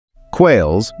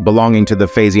Quails, belonging to the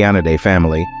Phasianidae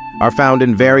family, are found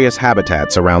in various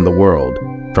habitats around the world,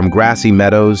 from grassy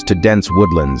meadows to dense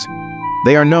woodlands.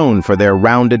 They are known for their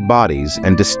rounded bodies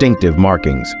and distinctive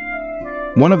markings.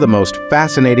 One of the most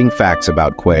fascinating facts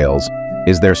about quails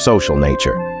is their social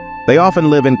nature. They often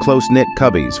live in close-knit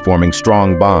coveys, forming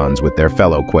strong bonds with their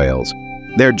fellow quails.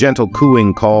 Their gentle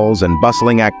cooing calls and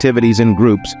bustling activities in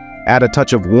groups add a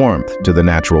touch of warmth to the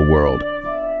natural world.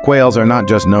 Quails are not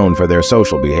just known for their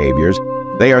social behaviors,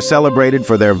 they are celebrated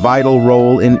for their vital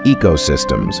role in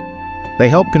ecosystems. They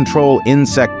help control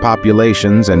insect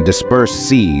populations and disperse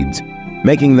seeds,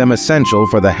 making them essential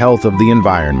for the health of the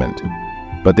environment.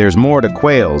 But there's more to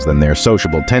quails than their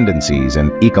sociable tendencies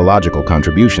and ecological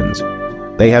contributions.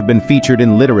 They have been featured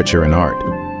in literature and art,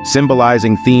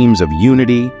 symbolizing themes of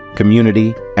unity,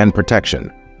 community, and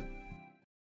protection.